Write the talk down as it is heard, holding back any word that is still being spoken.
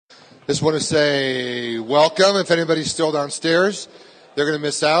Just want to say welcome. If anybody's still downstairs, they're going to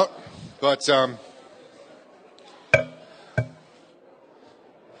miss out. But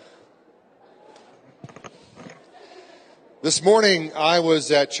this morning, I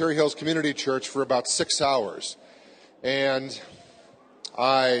was at Cherry Hills Community Church for about 6 hours. And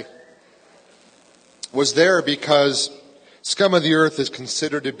I was there because Scum of the Earth is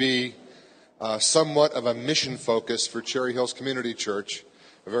considered to be somewhat of a mission focus for Cherry Hills Community Church,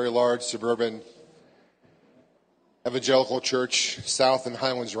 a very large suburban evangelical church south in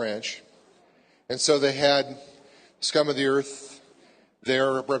Highlands Ranch. And so they had Scum of the Earth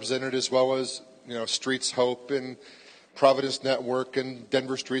there represented, as well as, Streets Hope and Providence Network and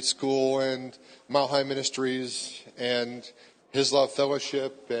Denver Street School and Mile High Ministries and His Love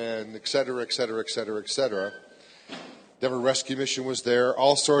Fellowship and et cetera, et cetera, et cetera, et cetera. Denver Rescue Mission was there,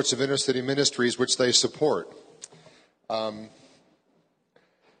 all sorts of inner-city ministries which they support.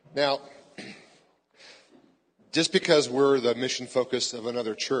 Now, just because we're the mission focus of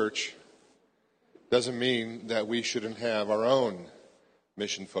another church doesn't mean that we shouldn't have our own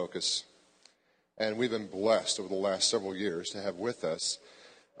mission focus. And we've been blessed over the last several years to have with us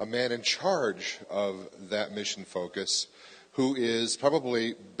a man in charge of that mission focus who is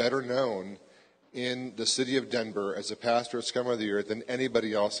probably better known in the city of Denver as a pastor at Scum of the Earth than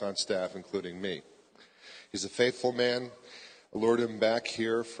anybody else on staff, including me. He's a faithful man. I lured him back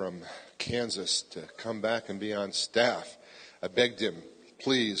here from Kansas to come back and be on staff. I begged him,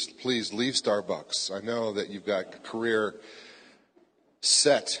 please leave Starbucks. I know that you've got a career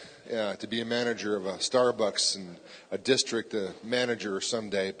set to be a manager of a Starbucks and a district manager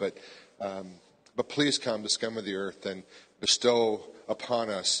someday, but please come to Scum of the Earth and bestow upon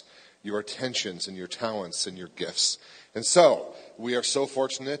us your attentions and your talents and your gifts. And so, we are so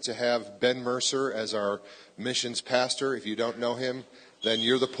fortunate to have Ben Mercer as our missions pastor. If you don't know him, then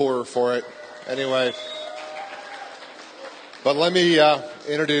you're the poorer for it. Anyway, but let me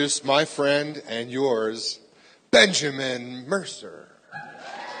introduce my friend and yours, Benjamin Mercer.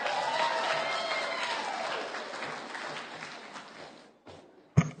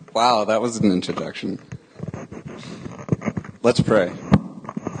 Wow, that was an introduction. Let's pray.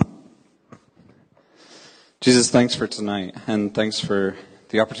 Jesus, thanks for tonight, and thanks for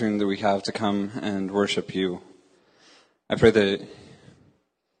the opportunity that we have to come and worship you. I pray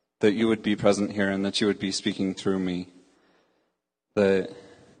that you would be present here and that you would be speaking through me, that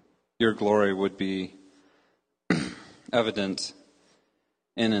your glory would be evident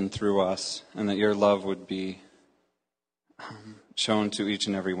in and through us, and that your love would be shown to each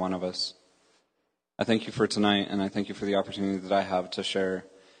and every one of us. I thank you for tonight, and I thank you for the opportunity that I have to share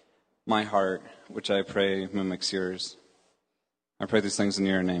my heart, which I pray mimics yours. I pray these things in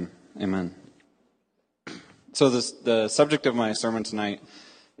your name. Amen. So the subject of my sermon tonight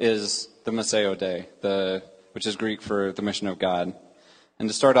is the Missio Dei, which is Greek for the mission of God. And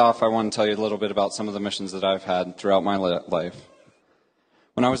to start off, I want to tell you a little bit about some of the missions that I've had throughout my life.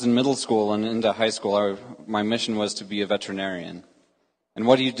 When I was in middle school and into high school, my mission was to be a veterinarian. And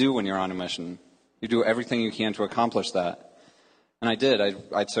what do you do when you're on a mission? You do everything you can to accomplish that. And I did.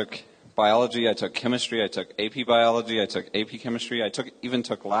 I took biology, I took chemistry, I took AP biology, I took AP chemistry, I even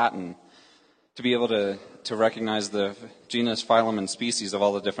took Latin to be able to recognize the genus, phylum, and species of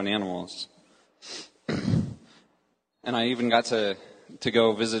all the different animals. And I even got to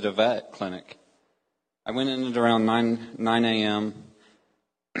go visit a vet clinic. I went in at around 9 a.m.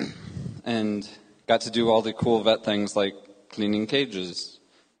 and got to do all the cool vet things like cleaning cages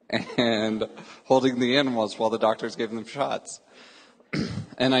and holding the animals while the doctors gave them shots.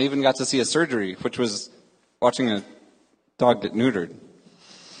 And I even got to see a surgery, which was watching a dog get neutered.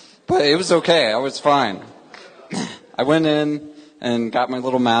 But it was okay. I was fine. I went in and got my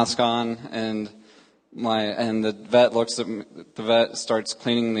little mask on, and the vet looks at me, the vet starts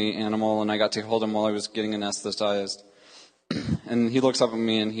cleaning the animal, and I got to hold him while I was getting anesthetized. And he looks up at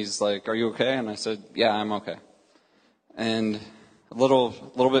me and he's like, "Are you okay?" And I said, "Yeah, I'm okay." And a little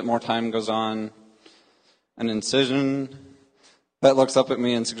bit more time goes on. An incision. Vet looks up at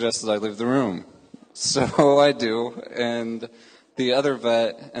me and suggests that I leave the room. So I do, and the other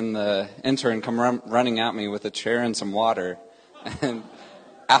vet and the intern come running at me with a chair and some water. And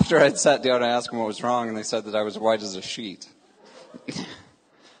after I'd sat down, I asked them what was wrong, and they said that I was white as a sheet.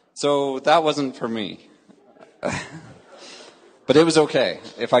 So that wasn't for me. But it was okay.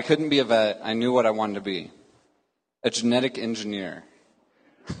 If I couldn't be a vet, I knew what I wanted to be. A genetic engineer.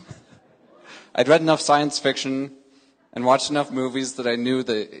 I'd read enough science fiction and watched enough movies that I knew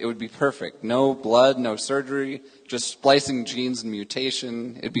that it would be perfect. No blood, no surgery, just splicing genes and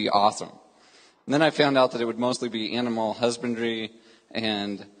mutation. It'd be awesome. And then I found out that it would mostly be animal husbandry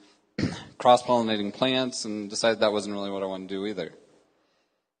and cross-pollinating plants and decided that wasn't really what I wanted to do either.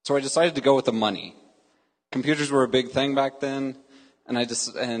 So I decided to go with the money. Computers were a big thing back then, and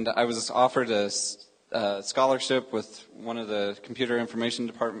I was offered a scholarship with one of the computer information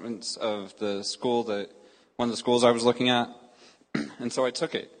departments of the school one of the schools I was looking at, and so I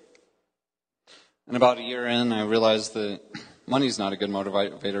took it. And about a year in, I realized that money's not a good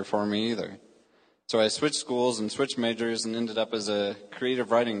motivator for me either. So I switched schools and switched majors and ended up as a creative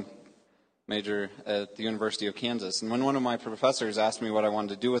writing major at the University of Kansas. And when one of my professors asked me what I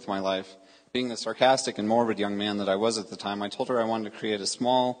wanted to do with my life, being the sarcastic and morbid young man that I was at the time, I told her I wanted to create a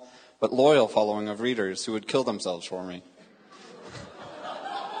small but loyal following of readers who would kill themselves for me.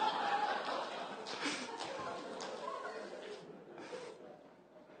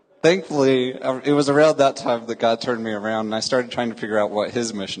 Thankfully, it was around that time that God turned me around, and I started trying to figure out what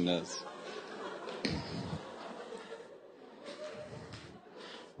His mission is.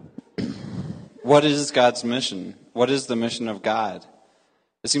 What is God's mission? What is the mission of God?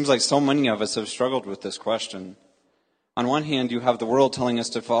 It seems like so many of us have struggled with this question. On one hand, you have the world telling us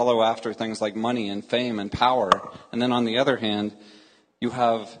to follow after things like money and fame and power. And then on the other hand, you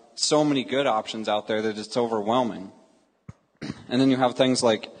have so many good options out there that it's overwhelming. And then you have things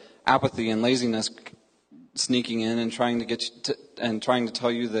like apathy and laziness sneaking in and trying to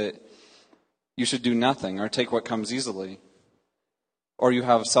tell you that you should do nothing or take what comes easily. Or you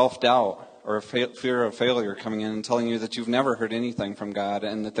have self-doubt or fear of failure coming in and telling you that you've never heard anything from God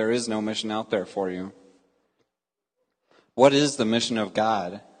and that there is no mission out there for you. What is the mission of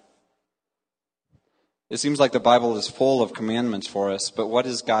God? It seems like the Bible is full of commandments for us, but what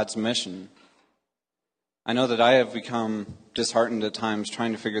is God's mission? I know that I have become disheartened at times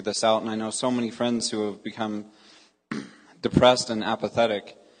trying to figure this out, and I know so many friends who have become depressed and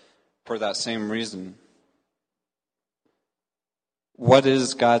apathetic for that same reason. What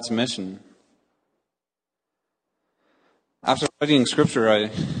is God's mission? After studying Scripture, I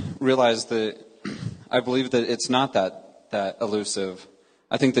realized that I believe that it's not that elusive.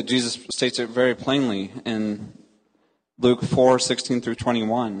 I think that Jesus states it very plainly in Luke 4:16 through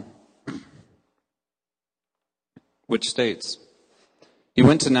 21, which states, "He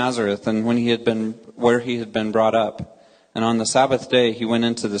went to Nazareth, and where he had been brought up, and on the Sabbath day he went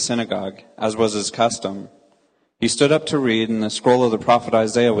into the synagogue, as was his custom. He stood up to read, and the scroll of the prophet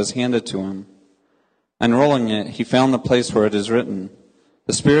Isaiah was handed to him. Unrolling it, he found the place where it is written,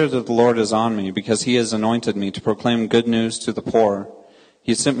 'The Spirit of the Lord is on me, because he has anointed me to proclaim good news to the poor.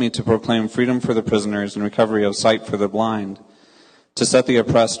 He sent me to proclaim freedom for the prisoners and recovery of sight for the blind, to set the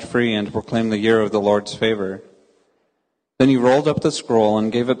oppressed free and to proclaim the year of the Lord's favor.' Then he rolled up the scroll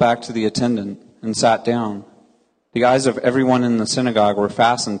and gave it back to the attendant and sat down. The eyes of everyone in the synagogue were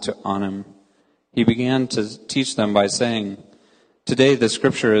fastened on him. He began to teach them by saying, 'Today the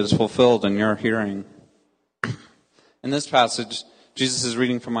scripture is fulfilled in your hearing.'" In this passage, Jesus is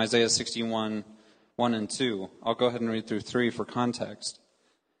reading from Isaiah 61, 1 and 2. I'll go ahead and read through 3 for context.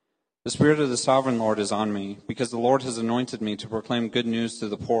 "The Spirit of the Sovereign Lord is on me, because the Lord has anointed me to proclaim good news to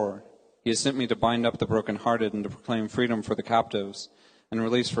the poor. He has sent me to bind up the brokenhearted and to proclaim freedom for the captives and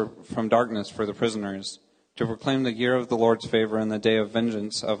release from darkness for the prisoners, to proclaim the year of the Lord's favor and the day of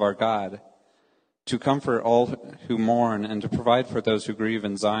vengeance of our God, to comfort all who mourn and to provide for those who grieve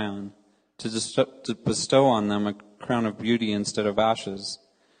in Zion, to bestow on them a crown of beauty instead of ashes,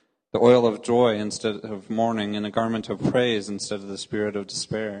 the oil of joy instead of mourning, and a garment of praise instead of the spirit of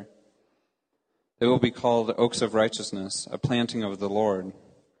despair. They will be called oaks of righteousness, a planting of the Lord,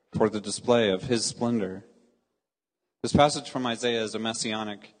 for the display of his splendor." This passage from Isaiah is a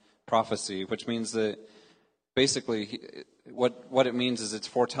messianic prophecy, which means that basically what it means is it's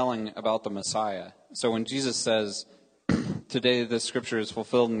foretelling about the Messiah. So when Jesus says, "Today this scripture is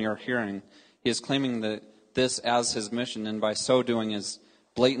fulfilled in your hearing," he is claiming that this as his mission, and by so doing is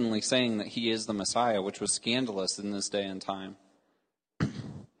blatantly saying that he is the Messiah, which was scandalous in this day and time.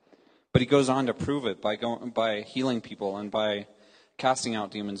 But he goes on to prove it by healing people and by casting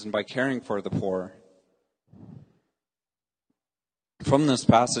out demons and by caring for the poor. From this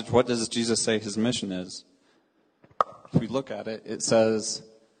passage, what does Jesus say his mission is? If we look at it, it says,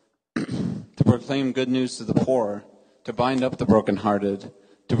 to proclaim good news to the poor, to bind up the brokenhearted,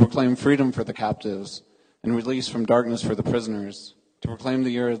 to proclaim freedom for the captives, and release from darkness for the prisoners, to proclaim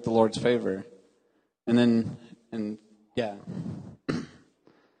the year of the Lord's favor.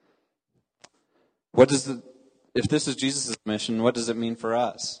 If this is Jesus' mission, what does it mean for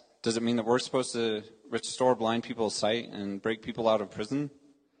us? Does it mean that we're supposed to restore blind people's sight and break people out of prison?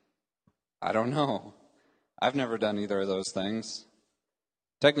 I don't know. I've never done either of those things.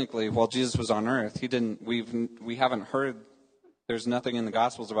 Technically, while Jesus was on earth, we haven't heard there's nothing in the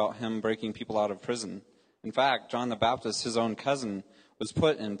Gospels about him breaking people out of prison. In fact, John the Baptist, his own cousin, was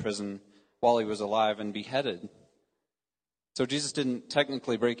put in prison while he was alive and beheaded. So Jesus didn't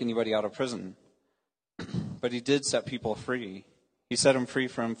technically break anybody out of prison, but he did set people free. He set them free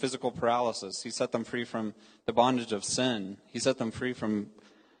from physical paralysis. He set them free from the bondage of sin. He set them free from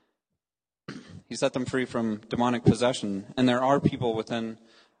demonic possession. And there are people within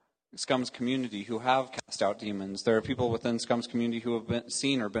Scum's community who have cast out demons. There are people within Scum's community who have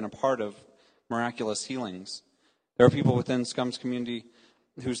seen or been a part of miraculous healings. There are people within Scum's community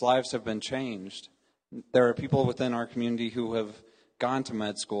whose lives have been changed. There are people within our community who have gone to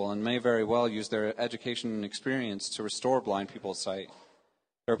med school and may very well use their education and experience to restore blind people's sight.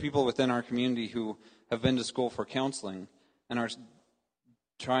 There are people within our community who have been to school for counseling and are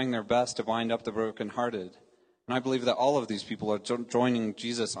trying their best to bind up the brokenhearted. And I believe that all of these people are joining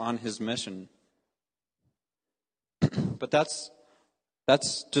Jesus on his mission. But that's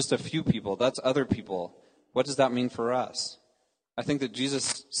just a few people. That's other people. What does that mean for us? I think that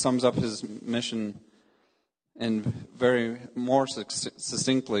Jesus sums up his mission in very more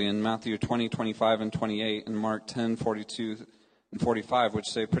succinctly in Matthew 20, 25, and 28, and Mark 10, 42, and 45, which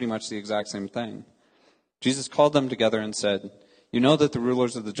say pretty much the exact same thing. Jesus called them together and said, "You know that the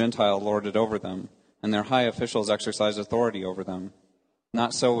rulers of the Gentile lord it over them, and their high officials exercise authority over them.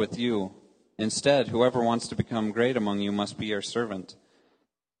 Not so with you. Instead, whoever wants to become great among you must be your servant,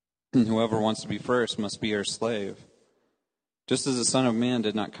 and whoever wants to be first must be your slave. Just as the Son of Man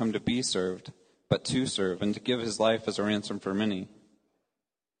did not come to be served, but to serve, and to give his life as a ransom for many."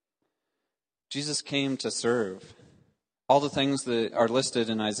 Jesus came to serve. All the things that are listed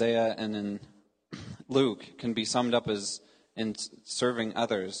in Isaiah and in Luke can be summed up as in serving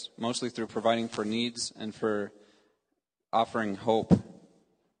others, mostly through providing for needs and for offering hope.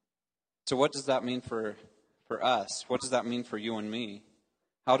 So what does that mean for us? What does that mean for you and me?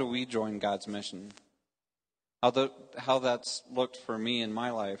 How do we join God's mission? How that's looked for me in my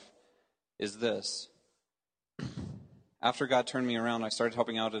life is this. After God turned me around, I started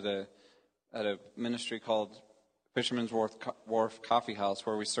helping out at a ministry called Fisherman's Wharf Coffee House,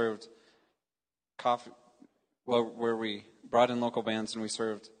 where we served coffee, where we brought in local bands and we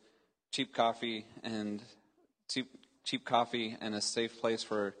served cheap coffee and a safe place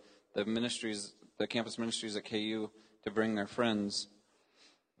for the campus ministries at KU to bring their friends.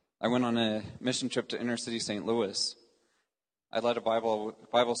 I went on a mission trip to inner city St. Louis. I led a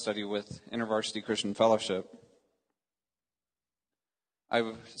Bible study with InterVarsity Christian Fellowship.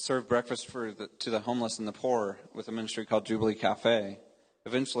 I served breakfast to the homeless and the poor with a ministry called Jubilee Cafe.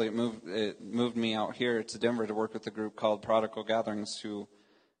 Eventually, it moved me out here to Denver to work with a group called Prodigal Gatherings, who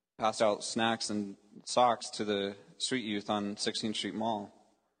passed out snacks and socks to the street youth on 16th Street Mall.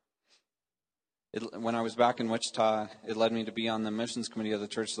 When I was back in Wichita, it led me to be on the missions committee of the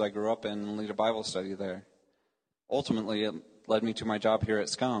church that I grew up in and lead a Bible study there. Ultimately, it led me to my job here at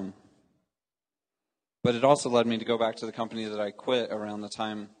Scum. But it also led me to go back to the company that I quit around the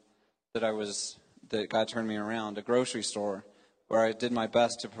time that God turned me around, a grocery store, where I did my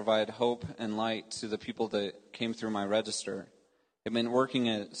best to provide hope and light to the people that came through my register. It meant working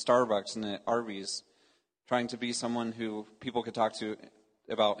at Starbucks and at Arby's, trying to be someone who people could talk to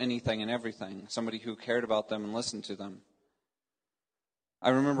about anything and everything, somebody who cared about them and listened to them.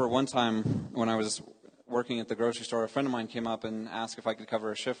 I remember one time when I was working at the grocery store, a friend of mine came up and asked if I could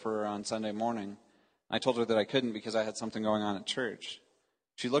cover a shift for her on Sunday morning. I told her that I couldn't because I had something going on at church.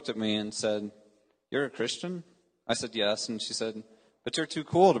 She looked at me and said, "You're a Christian?" I said, "Yes." And she said, "But you're too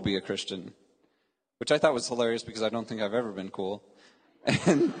cool to be a Christian," which I thought was hilarious because I don't think I've ever been cool.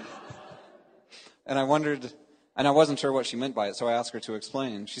 And I wondered, and I wasn't sure what she meant by it, so I asked her to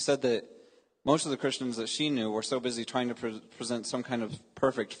explain. She said that most of the Christians that she knew were so busy trying to present some kind of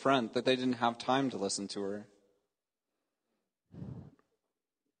perfect front that they didn't have time to listen to her.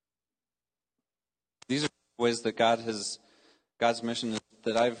 These are ways that God's mission,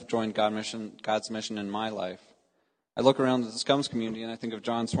 that I've joined God's mission in my life. I look around the Scums community and I think of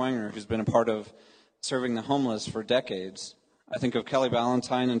John Swanger, who's been a part of serving the homeless for decades. I think of Kelly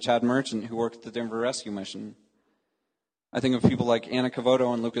Ballantyne and Chad Merchant, who worked at the Denver Rescue Mission. I think of people like Anna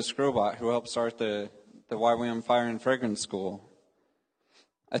Cavoto and Lucas Scrobot, who helped start the YWAM Fire and Fragrance School.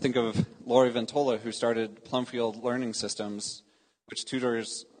 I think of Lori Ventola, who started Plumfield Learning Systems, which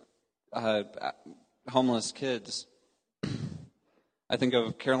tutors homeless kids. I think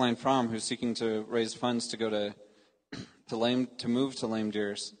of Caroline Fromm, who's seeking to raise funds to go to move to Lame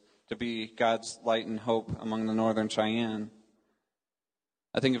Deer, to be God's light and hope among the Northern Cheyenne.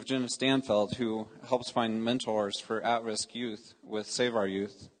 I think of Jenna Stanfeld, who helps find mentors for at-risk youth with Save Our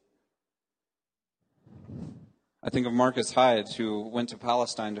Youth. I think of Marcus Hyde, who went to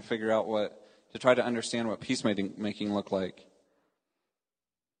Palestine to try to understand what peacemaking looked like.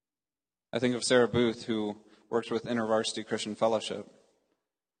 I think of Sarah Booth, who worked with InterVarsity Christian Fellowship.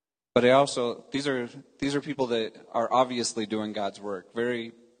 But these are people that are obviously doing God's work,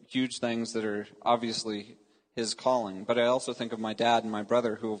 very huge things that are obviously his calling. But I also think of my dad and my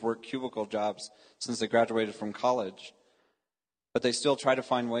brother, who have worked cubicle jobs since they graduated from college. But they still try to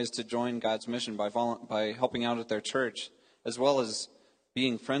find ways to join God's mission by helping out at their church, as well as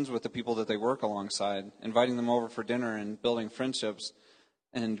being friends with the people that they work alongside, inviting them over for dinner and building friendships,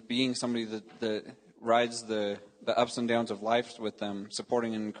 and being somebody that rides the ups and downs of life with them,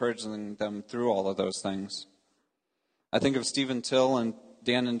 supporting and encouraging them through all of those things. I think of Stephen Till and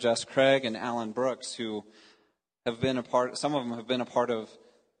Dan and Jess Craig and Alan Brooks, who some of them have been a part of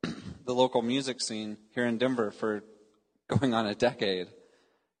the local music scene here in Denver for going on a decade.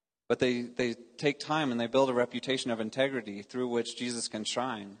 But they take time and they build a reputation of integrity through which Jesus can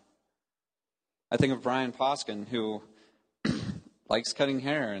shine. I think of Brian Poskin, who likes cutting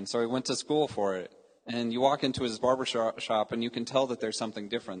hair, and so he went to school for it. And you walk into his barber shop and you can tell that there's something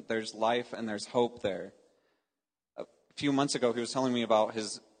different. There's life and there's hope there. A few months ago, he was telling me about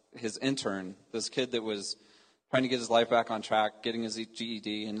his intern, this kid that was trying to get his life back on track, getting his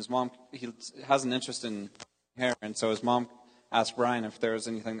GED, and his mom, he has an interest in hair, and so his mom asked Brian if there was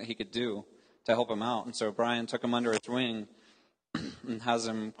anything that he could do to help him out. And so Brian took him under his wing and has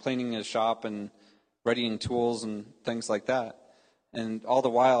him cleaning his shop and readying tools and things like that. And all the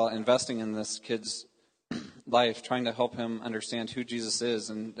while investing in this kid's life, trying to help him understand who Jesus is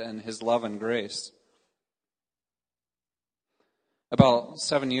and his love and grace. About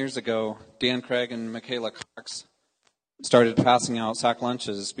 7 years ago, Dan Craig and Michaela Cox started passing out sack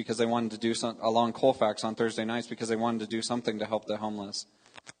lunches because they wanted to do along Colfax on Thursday nights because they wanted to do something to help the homeless.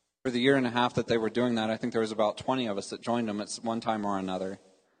 For the year and a half that they were doing that, I think there was about 20 of us that joined them at one time or another.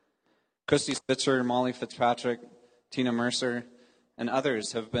 Christy Spitzer, Molly Fitzpatrick, Tina Mercer, and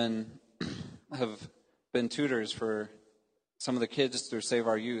others have been tutors for some of the kids through Save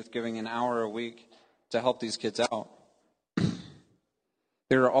Our Youth, giving an hour a week to help these kids out.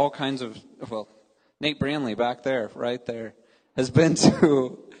 There are all kinds of, Nate Branley back there, right there, has been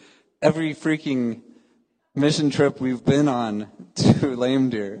to every freaking mission trip we've been on to Lame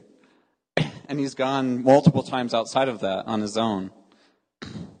Deer. And he's gone multiple times outside of that on his own.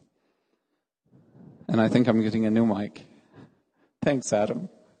 And I think I'm getting a new mic. Thanks, Adam.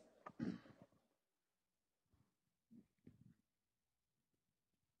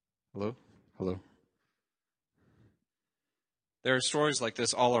 Hello. There are stories like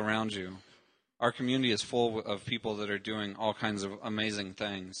this all around you. Our community is full of people that are doing all kinds of amazing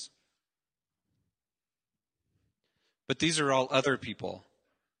things. But these are all other people.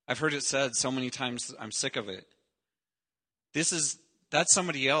 I've heard it said so many times, I'm sick of it. That's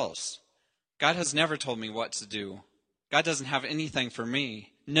somebody else. God has never told me what to do. God doesn't have anything for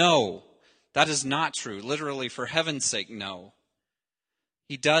me. No, that is not true. Literally, for heaven's sake, no.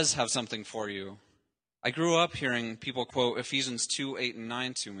 He does have something for you. I grew up hearing people quote Ephesians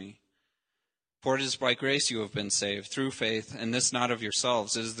 2:8-9 to me. For it is by grace you have been saved, through faith, and this not of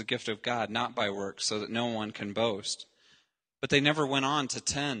yourselves. It is the gift of God, not by works, so that no one can boast. But they never went on to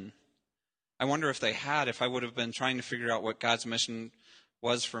 10. I wonder if they had, if I would have been trying to figure out what God's mission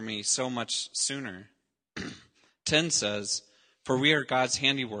was for me so much sooner. 10 says, for we are God's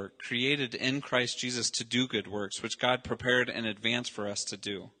handiwork, created in Christ Jesus to do good works, which God prepared in advance for us to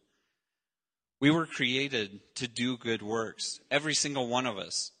do. We were created to do good works, every single one of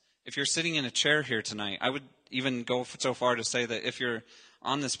us. If you're sitting in a chair here tonight, I would even go so far to say that if you're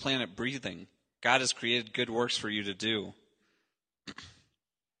on this planet breathing, God has created good works for you to do.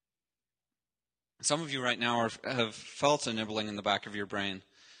 Some of you right now have felt a nibbling in the back of your brain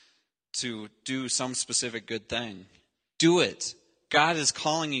to do some specific good thing. Do it. God is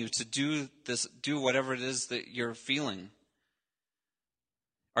calling you to do this, do whatever it is that you're feeling.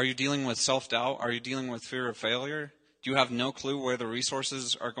 Are you dealing with self-doubt? Are you dealing with fear of failure? Do you have no clue where the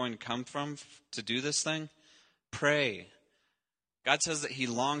resources are going to come from to do this thing? Pray. God says that he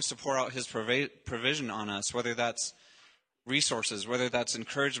longs to pour out his provision on us, whether that's resources, whether that's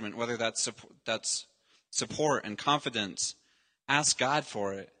encouragement, whether that's support and confidence. Ask God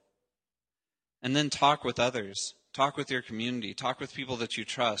for it. And then talk with others. Talk with your community. Talk with people that you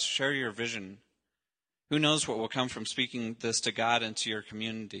trust. Share your vision. Who knows what will come from speaking this to God and to your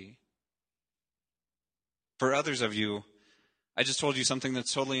community? For others of you, I just told you something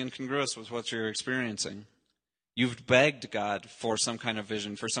that's totally incongruous with what you're experiencing. You've begged God for some kind of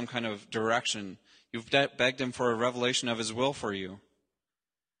vision, for some kind of direction. You've begged him for a revelation of his will for you.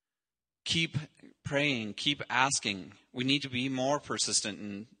 Keep praying, keep asking. We need to be more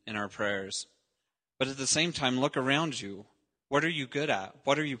persistent in our prayers. But at the same time, look around you. What are you good at?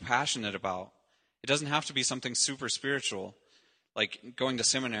 What are you passionate about? It doesn't have to be something super spiritual, like going to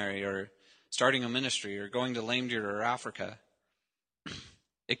seminary or starting a ministry or going to Lame Deer or Africa.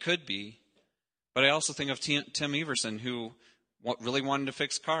 It could be. But I also think of Tim Everson, who really wanted to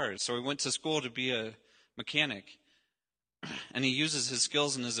fix cars. So he went to school to be a mechanic. And he uses his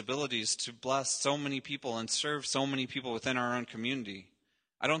skills and his abilities to bless so many people and serve so many people within our own community.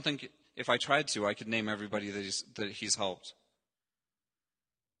 I don't think if I tried to, I could name everybody that he's helped.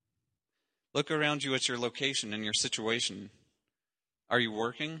 Look around you at your location and your situation. Are you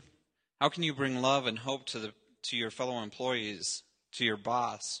working? How can you bring love and hope to your fellow employees, to your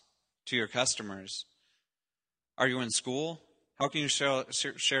boss, to your customers? Are you in school? How can you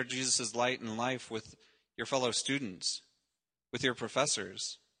share Jesus' light and life with your fellow students, with your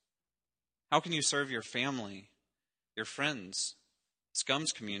professors? How can you serve your family, your friends,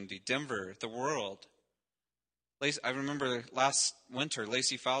 Scum's community, Denver, the world? I remember last winter,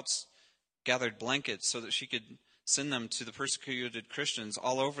 Lacey Fouts gathered blankets so that she could send them to the persecuted Christians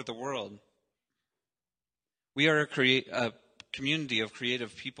all over the world. We are a community of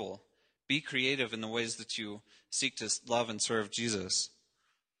creative people. Be creative in the ways that you seek to love and serve Jesus.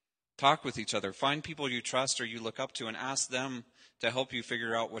 Talk with each other. Find people you trust or you look up to and ask them to help you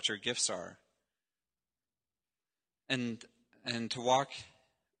figure out what your gifts are. And to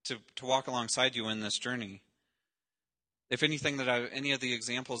walk alongside you in this journey. If anything any of the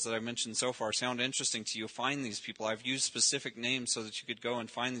examples that I mentioned so far sound interesting to you, find these people. I've used specific names so that you could go and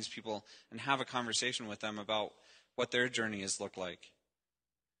find these people and have a conversation with them about what their journey has looked like.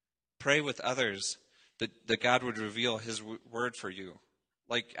 Pray with others that God would reveal his word for you.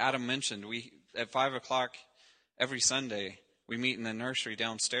 Like Adam mentioned, we at 5 o'clock every Sunday, we meet in the nursery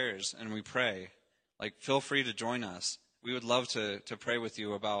downstairs and we pray. Like, feel free to join us. We would love to pray with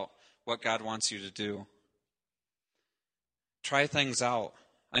you about what God wants you to do. Try things out.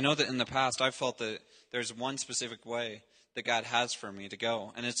 I know that in the past I've felt that there's one specific way that God has for me to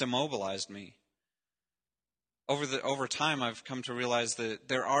go, and it's immobilized me. Over time, I've come to realize that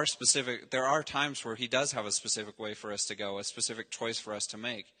there are times where he does have a specific way for us to go, a specific choice for us to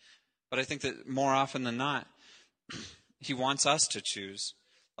make. But I think that more often than not, he wants us to choose.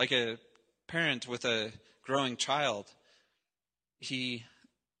 Like a parent with a growing child, he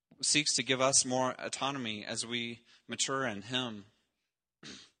seeks to give us more autonomy as we mature in him,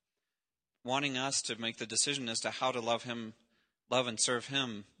 wanting us to make the decision as to how to love and serve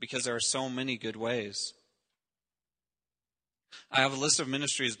him, because there are so many good ways. I have a list of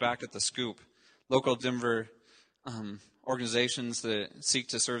ministries back at the Scoop, local Denver organizations that seek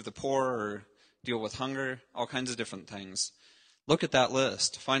to serve the poor or deal with hunger, all kinds of different things. Look at that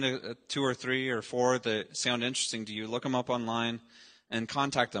list. Find a 2 or 3 or 4 that sound interesting to you. Look them up online and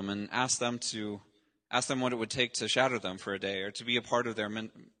contact them and ask them what it would take to shadow them for a day or to be a part of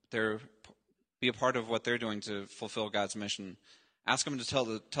be a part of what they're doing to fulfill God's mission. Ask them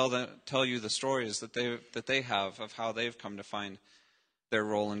to tell you the stories that they have of how they've come to find their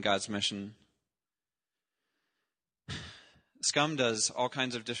role in God's mission. Scum does all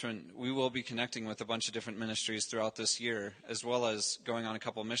kinds of different. We will be connecting with a bunch of different ministries throughout this year, as well as going on a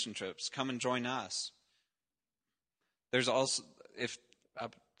couple mission trips. Come and join us. There's also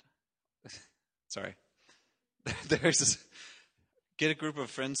get a group of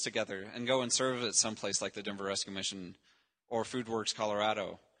friends together and go and serve at some place like the Denver Rescue Mission or FoodWorks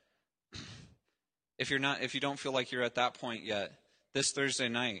Colorado. If you don't feel like you're at that point yet, this Thursday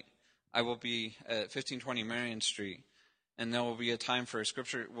night I will be at 1520 Marion Street, and there will be a time for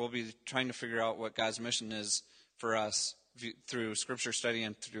scripture. We'll be trying to figure out what God's mission is for us through scripture study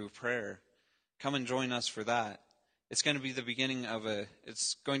and through prayer. Come and join us for that. It's going to be the beginning of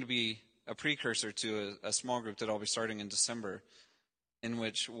it's going to be a precursor to a small group that I'll be starting in December, in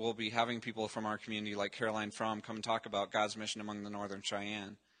which we'll be having people from our community like Caroline Fromm come and talk about God's mission among the Northern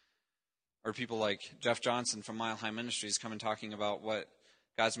Cheyenne. Or people like Jeff Johnson from Mile High Ministries come and talking about what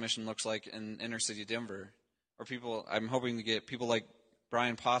God's mission looks like in inner city Denver. Or I'm hoping to get people like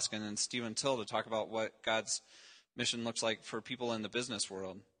Brian Poskin and Stephen Till to talk about what God's mission looks like for people in the business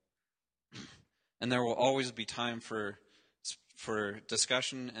world. And there will always be time for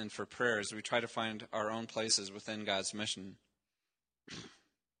discussion and for prayer as we try to find our own places within God's mission.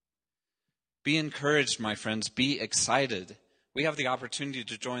 Be encouraged, my friends. Be excited. We have the opportunity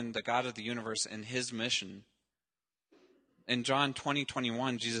to join the God of the universe in his mission. In John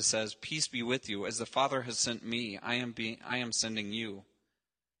 20:21, Jesus says, "Peace be with you. As the Father has sent me, I am sending you."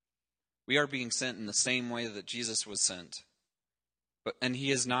 We are being sent in the same way that Jesus was sent. And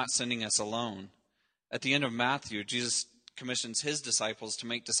he is not sending us alone. At the end of Matthew, Jesus commissions his disciples to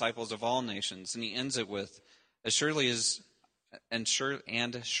make disciples of all nations, and he ends it with, surely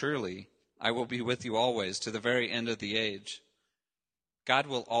I will be with you always to the very end of the age. God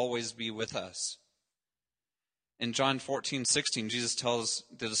will always be with us. In John 14:16, Jesus tells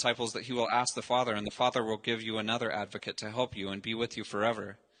the disciples that he will ask the Father, and the Father will give you another advocate to help you and be with you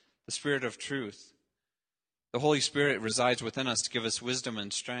forever, the Spirit of truth. The Holy Spirit resides within us to give us wisdom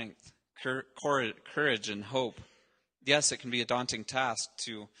and strength, courage and hope. Yes, it can be a daunting task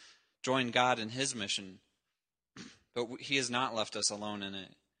to join God in his mission, but he has not left us alone in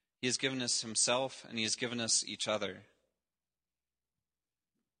it. He has given us himself, and he has given us each other.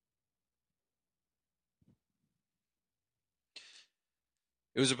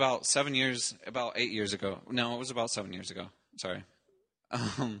 It was about 8 years ago. No, it was about 7 years ago. Sorry.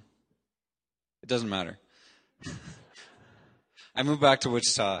 It doesn't matter. I moved back to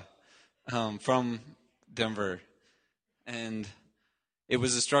Wichita from Denver, and it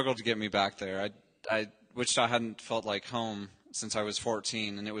was a struggle to get me back there. Wichita hadn't felt like home since I was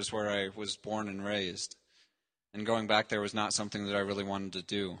 14, and it was where I was born and raised. And going back there was not something that I really wanted to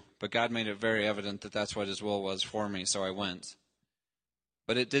do. But God made it very evident that that's what his will was for me, so I went.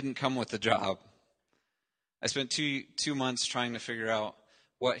 But it didn't come with the job. I spent two months trying to figure out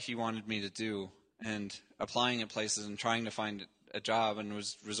what he wanted me to do and applying at places and trying to find a job, and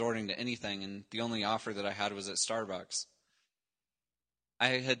was resorting to anything, and the only offer that I had was at Starbucks.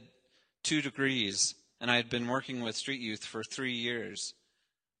 I had 2 degrees, and I had been working with street youth for 3 years,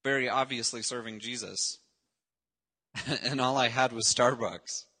 very obviously serving Jesus. And all I had was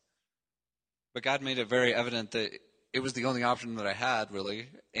Starbucks. But God made it very evident that it was the only option that I had, really,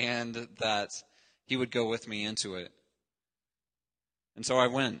 and that he would go with me into it. And so I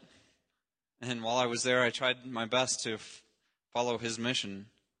went. And while I was there, I tried my best to follow his mission,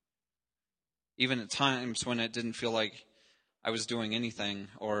 even at times when it didn't feel like I was doing anything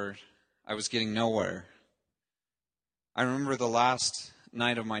or I was getting nowhere. I remember the last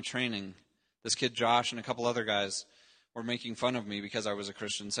night of my training, this kid Josh and a couple other guys were making fun of me because I was a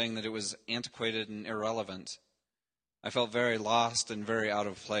Christian, saying that it was antiquated and irrelevant. I felt very lost and very out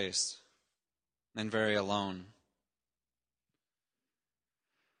of place and very alone.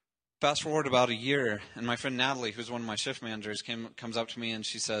 Fast forward about a year, and my friend Natalie, who's one of my shift managers, comes up to me and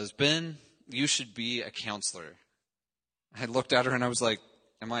she says, "Ben, you should be a counselor." I looked at her and I was like,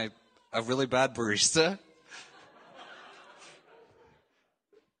 "Am I a really bad barista?"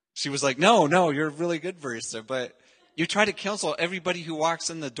 She was like, No, you're a really good barista, but you try to counsel everybody who walks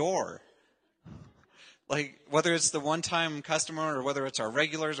in the door. Like, whether it's the one-time customer or whether it's our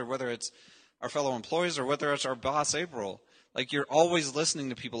regulars or whether it's our fellow employees or whether it's our boss, April. Like, you're always listening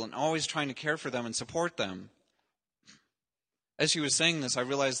to people and always trying to care for them and support them. As she was saying this, I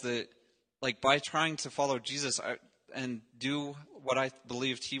realized that, like, by trying to follow Jesus and do what I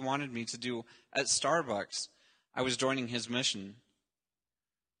believed he wanted me to do at Starbucks, I was joining his mission.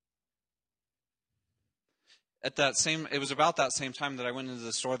 It was about that same time that I went into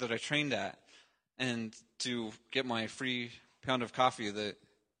the store that I trained at, and to get my free pound of coffee, the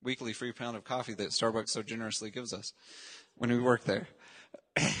weekly free pound of coffee that Starbucks so generously gives us when we work there.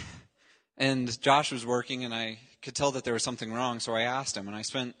 And Josh was working, and I could tell that there was something wrong, so I asked him, and I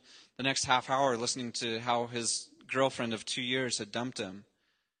spent the next half hour listening to how his girlfriend of 2 years had dumped him.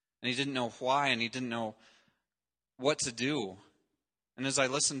 And he didn't know why, and he didn't know what to do. And as I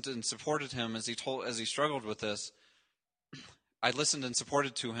listened and supported him as he struggled with this, I listened and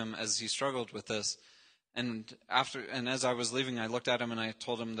supported to him as he struggled with this. And as I was leaving, I looked at him and I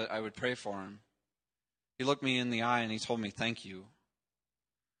told him that I would pray for him. He looked me in the eye and he told me, "Thank you."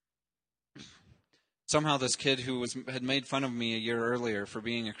 Somehow this kid who had made fun of me a year earlier for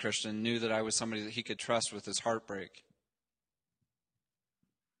being a Christian knew that I was somebody that he could trust with his heartbreak.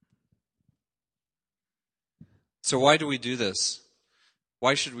 So why do we do this?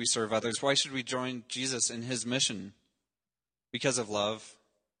 Why should we serve others? Why should we join Jesus in his mission? Because of love.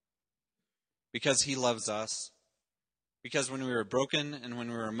 Because he loves us. Because when we were broken and when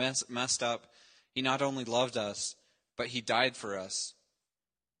we were messed up, he not only loved us, but he died for us.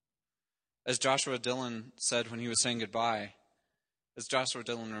 As Joshua Dillon said when he was saying goodbye, as Joshua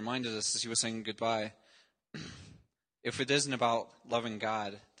Dillon reminded us as he was saying goodbye, if it isn't about loving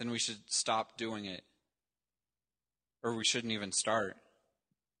God, then we should stop doing it. Or we shouldn't even start.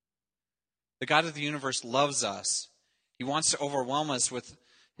 The God of the universe loves us. He wants to overwhelm us with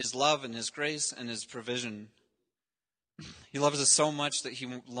his love and his grace and his provision. He loves us so much that he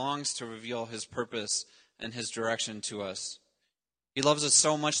longs to reveal his purpose and his direction to us. He loves us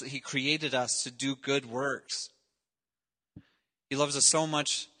so much that he created us to do good works. He loves us so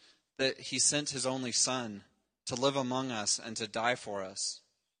much that he sent his only Son to live among us and to die for us.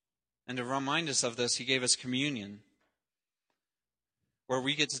 And to remind us of this, he gave us communion, where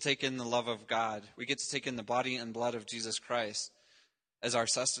we get to take in the love of God. We get to take in the body and blood of Jesus Christ as our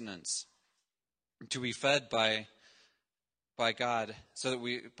sustenance, to be fed by God,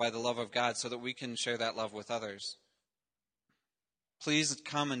 by the love of God, so that we can share that love with others. Please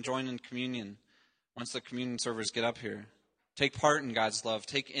come and join in communion once the communion servers get up here. Take part in God's love.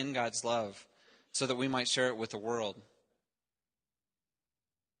 Take in God's love so that we might share it with the world.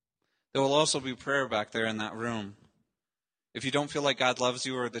 There will also be prayer back there in that room. If you don't feel like God loves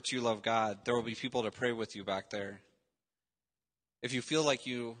you or that you love God, there will be people to pray with you back there. If you feel like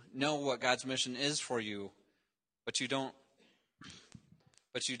you know what God's mission is for you, but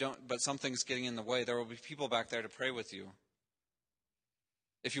something's getting in the way, there will be people back there to pray with you.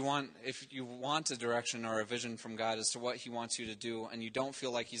 If you want a direction or a vision from God as to what he wants you to do, and you don't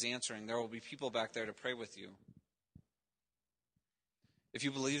feel like he's answering, there will be people back there to pray with you. If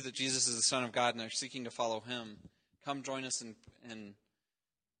you believe that Jesus is the Son of God and are seeking to follow him, come join us in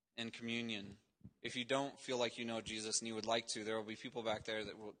communion. If you don't feel like you know Jesus and you would like to, there will be people back there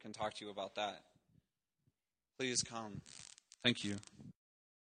that can talk to you about that. Please come. Thank you.